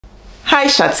Hi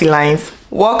Shati Lines,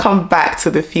 welcome back to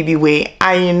the Phoebe Way.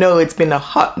 I know it's been a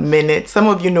hot minute. Some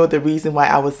of you know the reason why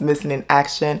I was missing in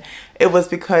action. It was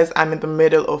because I'm in the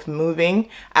middle of moving.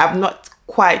 I've not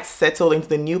quite settled into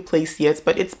the new place yet,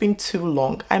 but it's been too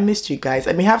long. I missed you guys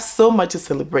and we have so much to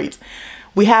celebrate.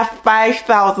 We have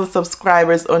 5,000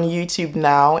 subscribers on YouTube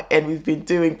now, and we've been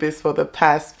doing this for the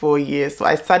past 4 years. So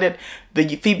I started the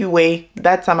Phoebe Way.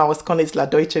 That time I was calling it La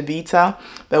Deutsche Vita.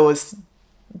 That was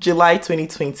July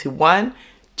 2021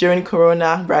 during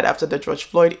Corona, right after the George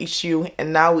Floyd issue,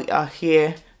 and now we are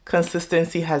here.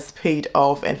 Consistency has paid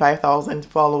off, and 5,000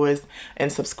 followers and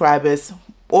subscribers,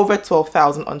 over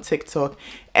 12,000 on TikTok,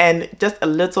 and just a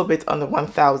little bit under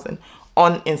 1,000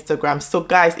 on Instagram. So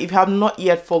guys, if you have not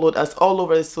yet followed us all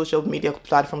over the social media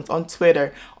platforms, on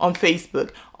Twitter, on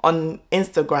Facebook, on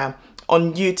Instagram,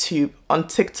 on YouTube, on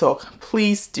TikTok,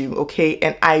 please do, okay?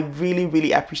 And I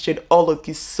really appreciate all of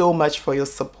you so much for your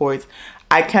support.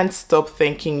 I can't stop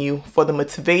thanking you for the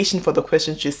motivation, for the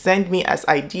questions you send me as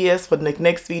ideas for the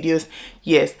next videos.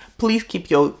 Yes, please keep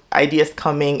your ideas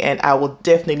coming and I will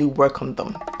definitely work on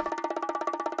them.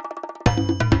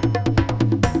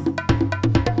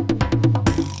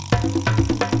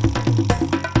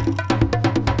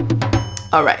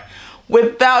 All right.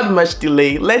 Without much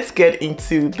delay, let's get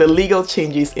into the legal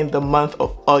changes in the month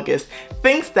of August.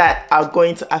 Things that are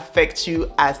going to affect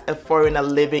you as a foreigner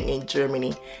living in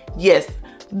Germany. Yes,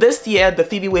 this year, the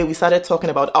Phoebe Way, we started talking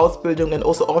about Ausbildung and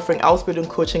also offering Ausbildung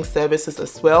coaching services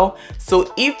as well.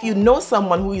 So if you know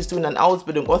someone who is doing an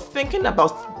Ausbildung or thinking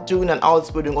about doing an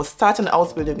Ausbildung or starting an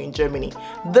Ausbildung in Germany,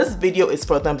 this video is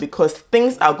for them because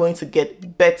things are going to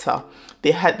get better.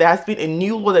 There has been a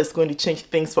new law that's going to change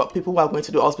things for people who are going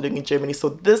to do Ausbildung in Germany. So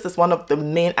this is one of the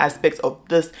main aspects of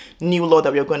this new law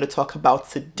that we are going to talk about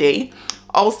today.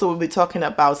 Also, we'll be talking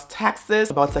about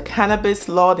taxes, about the cannabis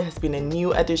law. There has been a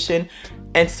new addition.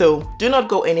 And so do not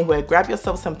go anywhere. Grab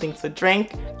yourself something to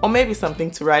drink or maybe something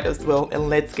to write as well, and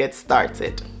let's get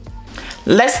started.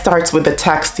 Let's start with the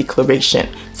tax declaration.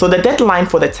 So the deadline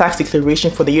for the tax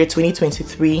declaration for the year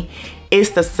 2023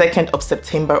 is the 2nd of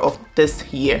September of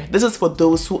this year. This is for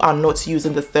those who are not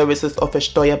using the services of a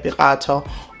Steuerberater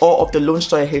or of the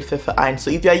Lohnsteuerhilfeverein. So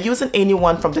if you are using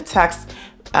anyone from the tax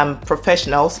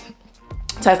professionals,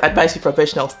 tax advisory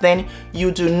professionals, then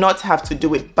you do not have to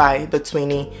do it by the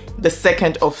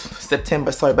 2nd of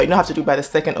September, sorry, but you don't have to do it by the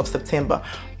 2nd of September.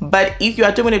 But if you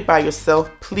are doing it by yourself,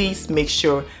 please make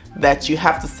sure that you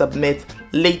have to submit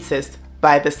latest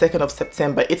by the 2nd of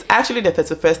September. It's actually the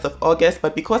 31st of August,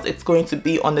 but because it's going to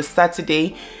be on a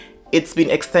Saturday, it's been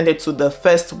extended to the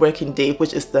first working day,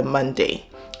 which is the Monday.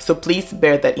 So please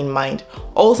bear that in mind.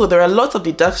 Also, there are lots of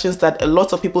deductions that a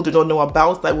lot of people do not know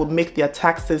about that will make their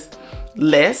taxes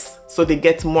less, so they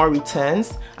get more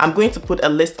returns. I'm going to put a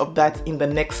list of that in the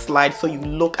next slide so you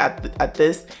look at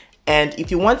this. And if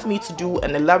you want me to do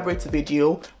an elaborate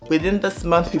video within this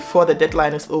month before the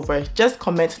deadline is over, just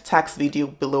comment tax video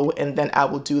below and then I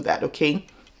will do that, okay?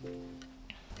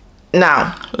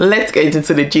 Now, let's get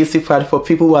into the juicy part for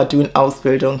people who are doing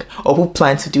Ausbildung or who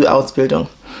plan to do Ausbildung.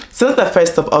 Since the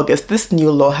 1st of August, this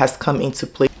new law has come into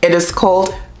play. It is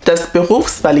called das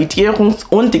Berufsvalidierungs-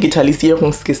 und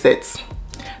Digitalisierungsgesetz.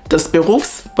 Das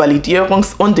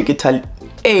Berufsvalidierungs- und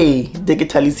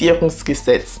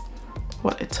Digitalisierungsgesetz.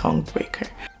 What a tongue breaker.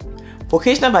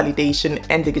 Vocational Validation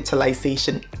and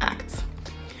Digitalization Act.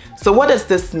 So what does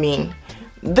this mean?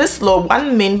 This law,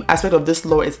 one main aspect of this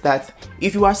law is that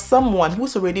if you are someone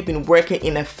who's already been working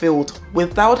in a field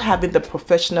without having the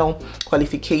professional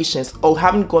qualifications or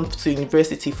haven't gone to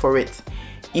university for it,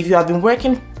 if you have been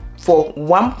working for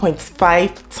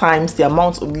 1.5 times the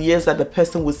amount of years that the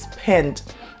person would spend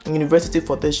in university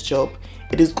for this job,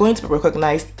 it is going to be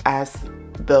recognized as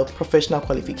the professional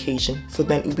qualification. So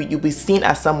then you'll be seen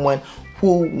as someone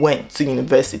who went to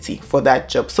university for that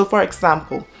job. So for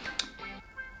example,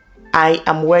 I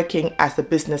am working as a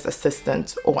business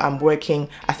assistant, or I'm working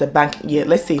as a bank,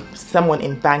 let's say someone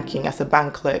in banking as a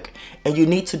bank clerk, and you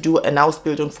need to do an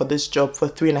Ausbildung for this job for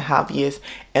 3.5 years,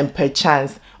 and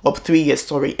perchance, or 3 years,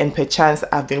 sorry, and perchance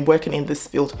I've been working in this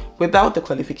field without the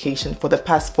qualification for the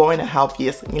past 4.5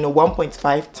 years,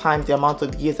 1.5 times the amount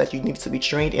of years that you need to be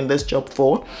trained in this job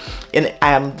for, and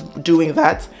I am doing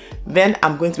that, then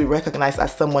I'm going to be recognized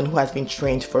as someone who has been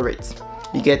trained for it.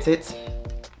 You get it?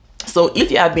 So if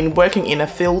you have been working in a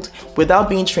field without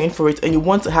being trained for it and you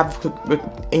want to have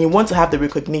the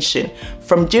recognition,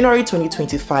 from January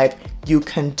 2025 you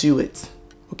can do it.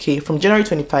 Okay, from January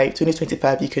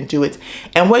 2025 you can do it.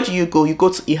 And where do you go? You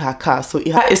go to IHK. So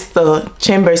IHK is the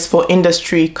Chambers for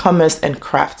Industry, Commerce and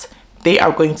Craft. They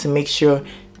are going to make sure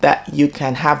that you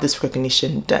can have this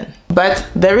recognition done. But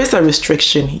there is a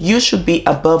restriction. You should be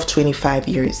above 25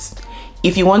 years.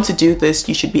 If you want to do this,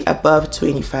 you should be above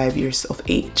 25 years of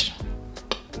age.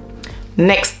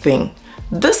 Next thing,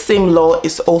 this same law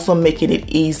is also making it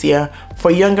easier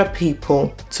for younger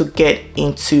people to get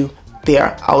into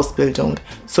their Ausbildung.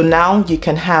 So now you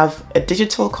can have a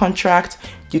digital contract,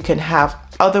 you can have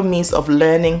other means of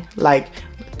learning like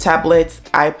tablets,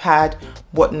 iPad,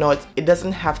 whatnot. It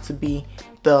doesn't have to be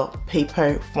the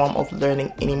paper form of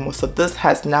learning anymore. So this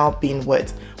has now been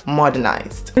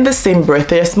modernized. In the same breath,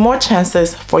 there's more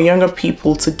chances for younger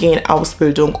people to gain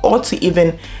Ausbildung or to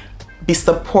even be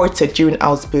supported during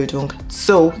Ausbildung.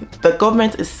 So the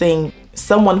government is saying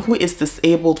someone who is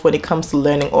disabled when it comes to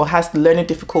learning or has learning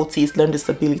difficulties, learning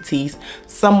disabilities,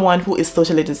 someone who is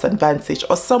socially disadvantaged,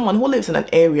 or someone who lives in an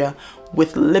area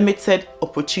with limited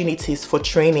opportunities for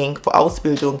training, for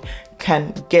Ausbildung,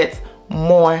 can get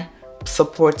more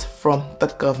support from the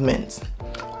government.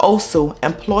 Also,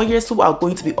 employers who are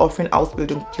going to be offering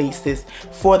Ausbildung places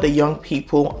for the young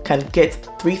people can get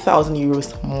 3,000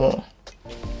 euros more.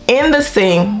 In the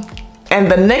same,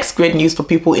 and the next great news for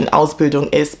people in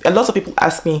Ausbildung is, a lot of people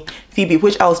ask me, Phoebe,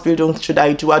 which Ausbildung should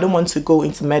I do? I don't want to go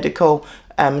into medical,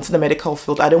 into the medical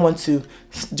field. I don't want to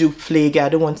do Pflege. I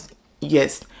don't want,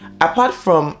 yes. Apart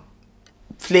from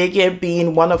Pflege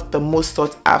being one of the most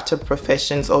sought after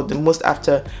professions or the most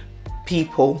after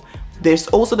people, there's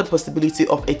also the possibility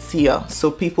of Erzieher,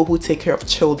 so people who take care of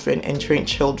children and train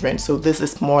children. So this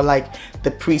is more like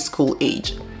the preschool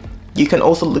age. You can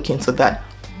also look into that.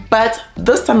 But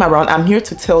this time around, I'm here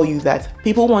to tell you that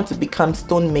people want to become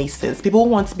stonemasons, people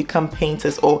want to become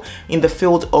painters, or in the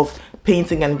field of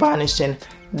painting and varnishing,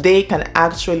 they can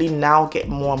actually now get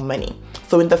more money.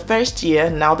 So in the first year,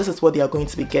 now this is what they are going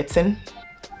to be getting.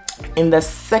 In the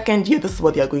second year, this is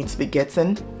what they are going to be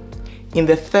getting. In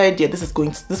the third year, this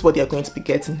is what they are going to be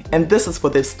getting. And this is for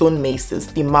the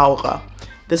stonemasons, the Maurer.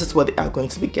 This is what they are going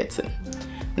to be getting.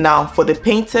 Now for the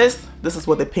painters, this is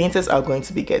what the painters are going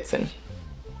to be getting.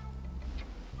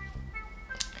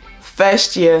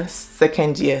 First year,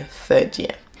 second year, third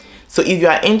year. So if you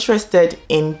are interested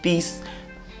in these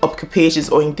occupations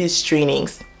or in these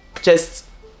trainings, just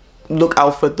look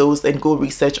out for those and go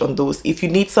research on those. If you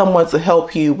need someone to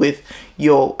help you with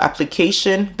your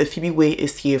application, the Phoebe Way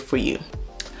is here for you.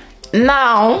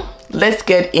 Now let's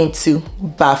get into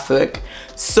Bafög.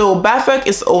 So Bafög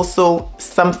is also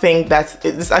something that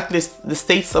is actually the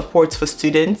state support for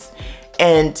students,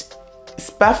 and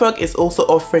Bafög is also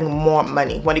offering more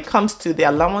money. When it comes to the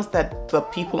allowance that the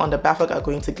people on the Bafög are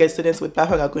going to get, students with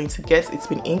Bafög are going to get, it's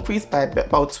been increased by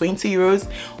about 20 euros.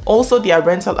 Also, their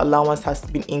rental allowance has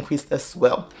been increased as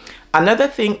well. Another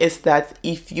thing is that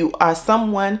if you are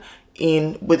someone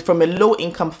from a low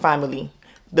income family,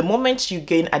 the moment you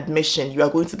gain admission, you are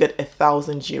going to get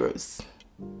 1,000 euros.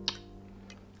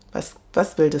 Das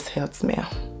will das Herz mehr.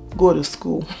 Go to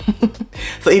school.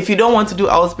 So if you don't want to do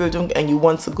Ausbildung and you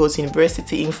want to go to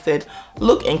university instead,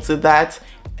 look into that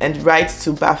and write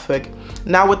to Bafög.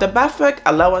 Now with the Bafög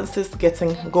allowances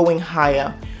going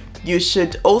higher, you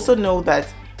should also know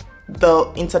that the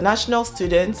international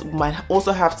students might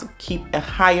also have to keep a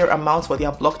higher amount for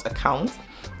their blocked accounts.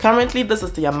 Currently, this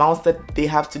is the amount that they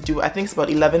have to do. I think it's about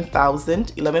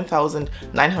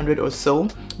 11,900 or so,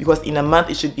 because in a month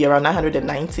it should be around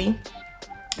 990.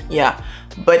 Yeah,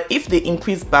 but if they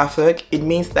increase Bafög, it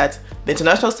means that the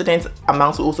international students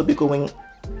amount will also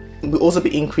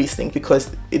be increasing,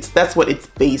 because that's what it's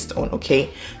based on.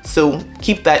 Okay, so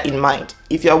keep that in mind.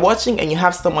 If you're watching and you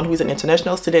have someone who is an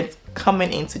international student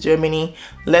coming into Germany,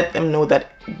 let them know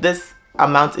that this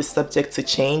amount is subject to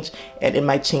change and it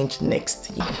might change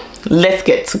next year. Let's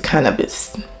get to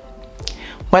cannabis.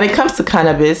 When it comes to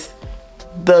cannabis,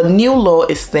 the new law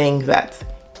is saying that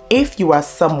if you are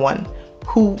someone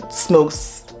who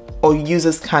smokes or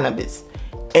uses cannabis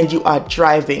and you are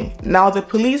driving, now the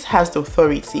police has the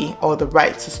authority or the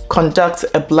right to conduct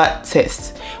a blood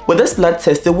test. With this blood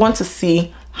test, they want to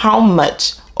see how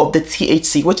much of the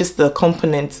THC, which is the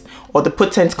component or the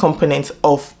potent component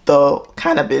of the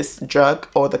cannabis drug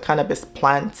or the cannabis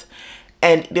plant,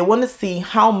 and they want to see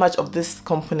how much of this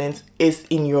component is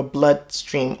in your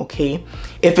bloodstream. Okay,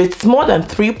 if it's more than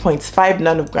 3.5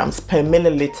 nanograms per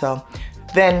milliliter,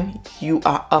 then you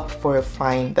are up for a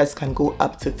fine that can go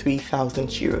up to 3,000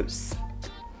 euros.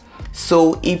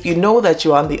 So if you know that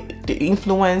you are under the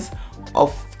influence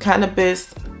of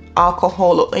cannabis,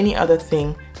 alcohol, or any other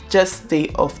thing, just stay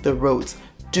off the roads.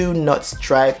 Do not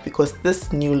drive, because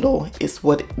this new law is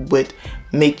what would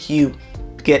make you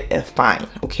get a fine.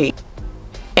 Okay,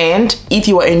 And if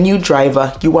you are a new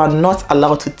driver, you are not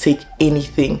allowed to take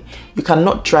anything. You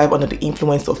cannot drive under the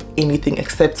influence of anything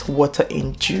except water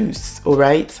and juice, all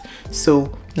right?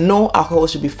 So no alcohol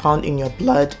should be found in your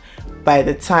blood by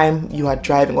the time you are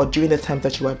driving or during the time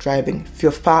that you are driving.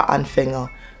 Für Fahranfänger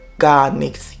gar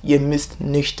nichts. Ihr müsst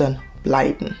nüchtern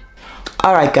bleiben.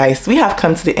 Alright guys, we have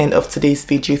come to the end of today's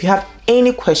video. If you have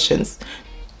any questions,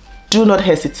 do not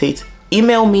hesitate.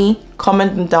 Email me,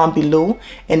 comment them down below.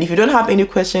 And if you don't have any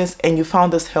questions and you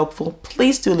found this helpful,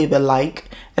 please do leave a like,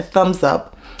 a thumbs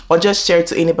up, or just share it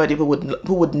to anybody who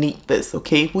would need this,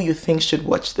 okay? Who you think should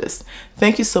watch this.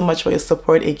 Thank you so much for your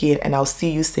support again, and I'll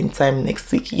see you same time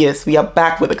next week. Yes, we are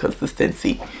back with the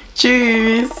consistency.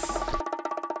 Cheers!